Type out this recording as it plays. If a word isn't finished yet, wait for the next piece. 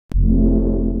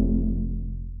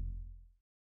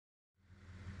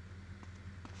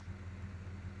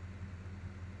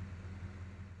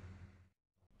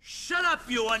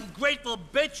you ungrateful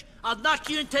bitch! I'll knock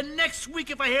you into next week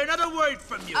if I hear another word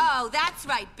from you! Oh, that's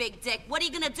right, Big Dick. What are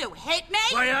you gonna do, hit me?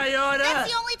 Why, I oughta...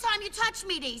 That's the only time you touch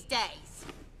me these days.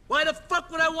 Why the fuck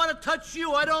would I want to touch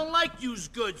you? I don't like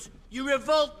used goods. You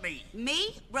revolt me.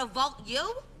 Me? Revolt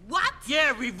you? What?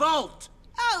 Yeah, revolt!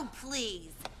 Oh,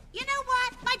 please. You know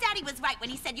what? My daddy was right when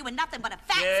he said you were nothing but a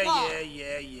fat swab.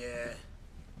 Yeah.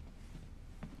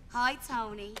 Hi,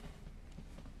 Tony.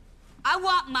 I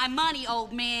want my money,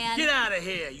 old man. Get out of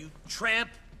here, you tramp.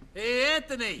 Hey,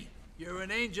 Anthony, you're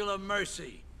an angel of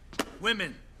mercy.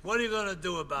 Women, what are you gonna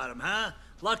do about them, huh?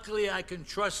 Luckily, I can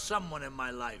trust someone in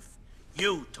my life.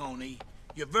 You, Tony.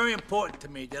 You're very important to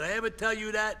me. Did I ever tell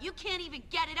you that? You can't even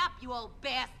get it up, you old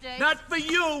bastard. Not for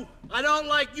you. I don't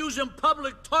like using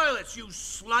public toilets, you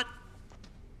slut.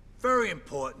 Very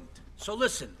important. So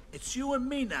listen, it's you and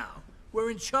me now. We're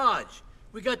in charge.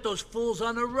 We got those fools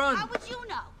on the run. How would you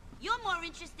know? You're more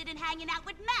interested in hanging out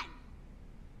with men.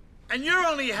 And you're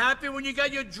only happy when you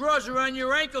got your drawers around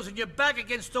your ankles and your back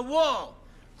against the wall.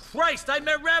 Christ, I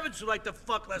met rabbits who like to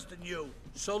fuck less than you.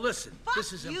 So listen,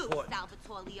 this is important. Fuck you,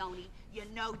 Salvatore Leone. You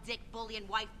no-dick, bullying,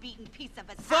 wife-beating piece of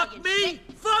Italian Fuck me?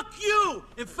 shit. Fuck you!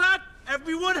 In fact,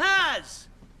 everyone has.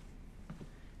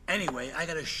 Anyway, I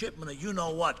got a shipment of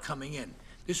you-know-what coming in.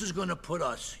 This is gonna put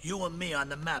us, you and me, on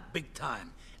the map big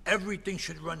time. Everything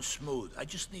should run smooth. I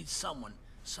just need someone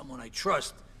I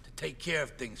trust, to take care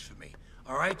of things for me.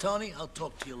 All right, Tony? I'll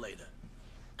talk to you later.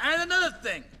 And another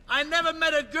thing, I never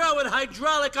met a girl with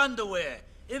hydraulic underwear.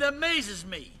 It amazes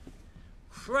me.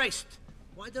 Christ,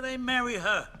 why did I marry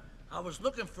her? I was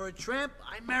looking for a tramp,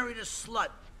 I married a slut.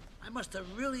 I must have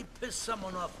really pissed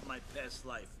someone off in my past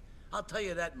life. I'll tell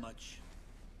you that much.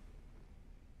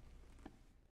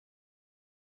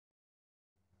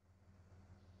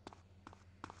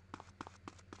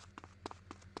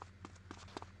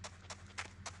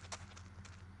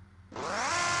 You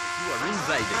are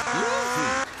invited.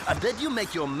 I bet you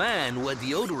make your man wear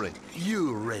deodorant.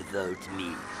 You revolt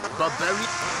me. Barbarian.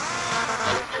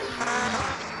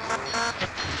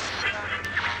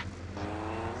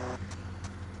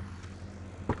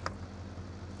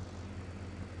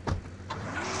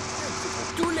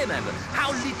 Tous les mêmes.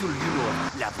 How little you know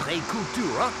la vraie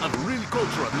culture of real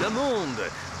culture of le monde.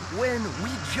 When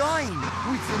we join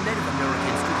with the Native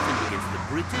Americans to defend against the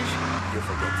British, you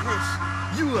forget this.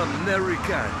 You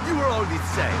American, you are all the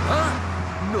same, huh?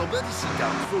 Nobody sit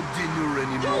down for dinner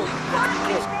anymore.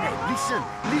 Hey,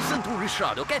 listen to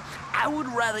Richard, okay? I would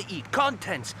rather eat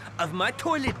contents of my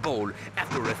toilet bowl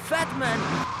after a fat man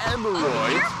with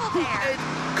hemorrhoids who ate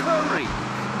curry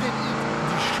than eat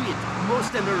the shit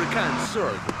most Americans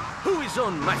serve. Who is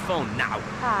on my phone now?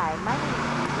 Hi, my name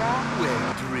is Deidre. Well,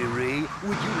 Dreary,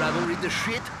 would you rather eat the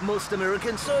shit most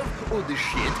Americans serve or the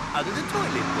shit out of the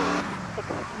toilet bowl?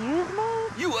 Excuse me?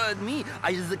 You heard me.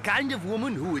 I is the kind of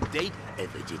woman who would date a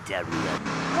vegetarian.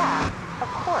 Yeah, of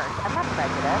course. I'm not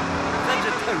prejudiced.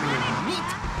 Vegetarian meat?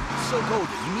 So-called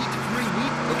meat-free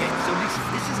meat? Okay, so listen,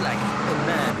 this is like a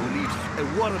man who leaves a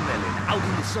watermelon out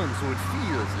in the sun so it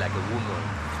feels like a woman.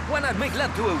 Why not make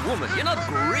love to a woman? You're not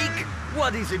Greek.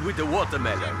 What is it with the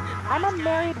watermelon? I'm a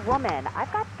married woman.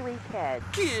 I've got 3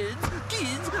 kids.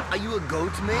 Kids? Are you a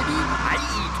goat, maybe? I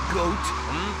eat goat.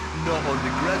 No on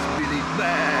the grass, Billy.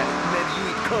 Bah. Maybe you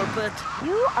eat carpet.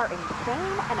 You are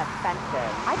insane and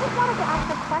offensive. I just wanted to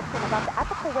ask a question about the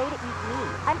ethical way to eat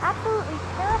meat. I'm absolutely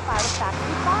terrified of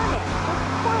factory farming. Those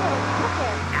poor little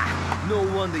chickens. No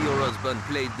wonder your husband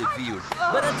played the field.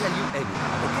 But I'll tell you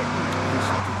anyhow, okay?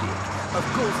 Listen to this. Of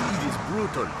course, it is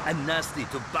brutal and nasty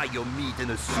to buy your meat in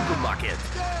a supermarket.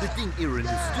 The thing here in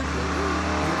the studio,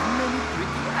 we have many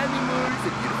pretty animals, a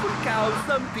beautiful cow,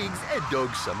 some pigs, a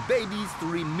dog, some babies,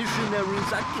 3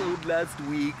 missionaries I killed last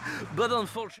week. But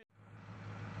unfortunately...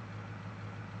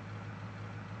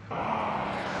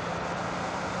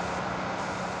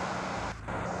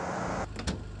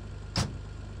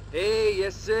 Hey,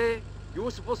 yes, sir. You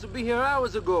were supposed to be here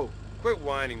hours ago. Quit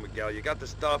whining, Miguel. You got the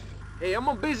stuff? Hey, I'm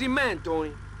a busy man,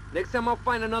 Tony. Next time I'll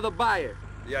find another buyer.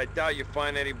 Yeah, I doubt you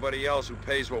find anybody else who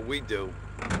pays what we do.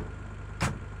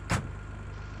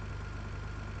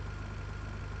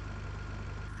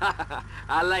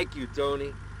 I like you,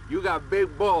 Tony. You got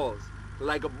big balls,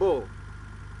 like a bull.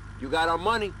 You got our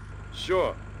money?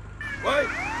 Sure. What?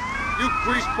 You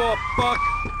greaseball fuck!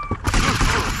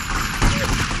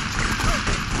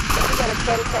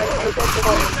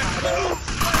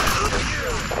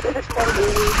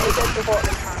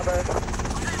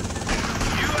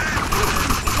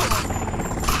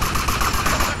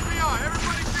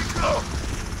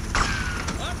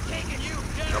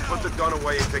 Now put the gun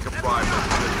away and take a bribe.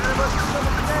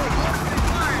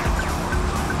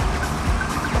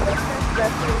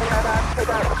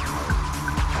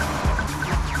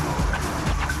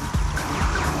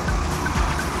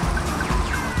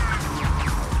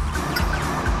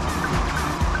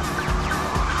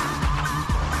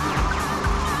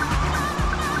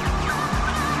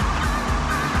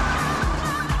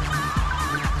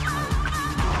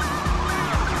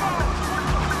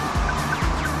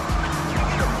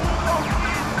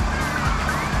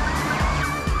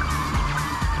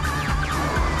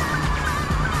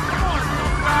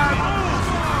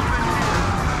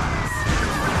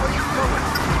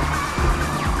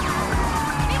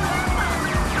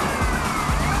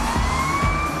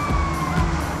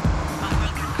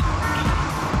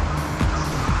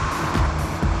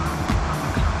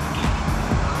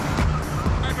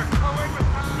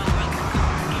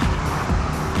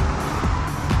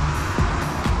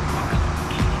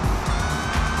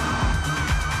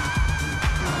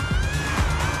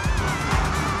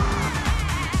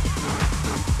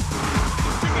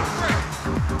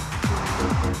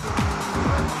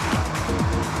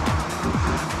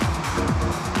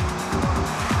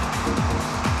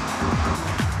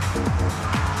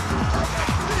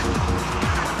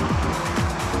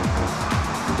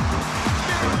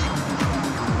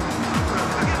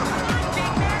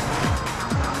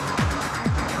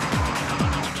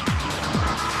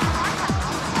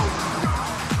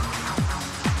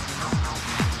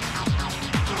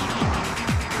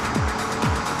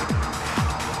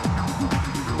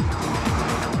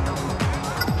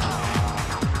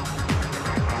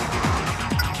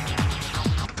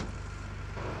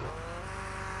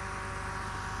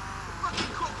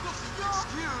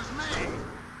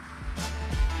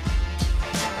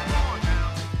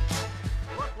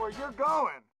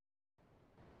 going?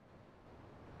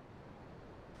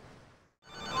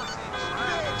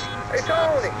 Hey,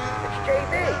 Tony, it's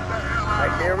JD.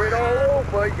 I hear it all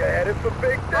over. You're headed for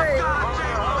big things.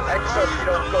 Next up, you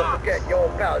don't forget your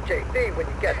old pal JD when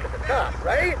you get to the top,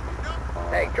 right?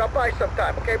 Hey, drop by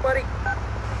sometime, okay, buddy?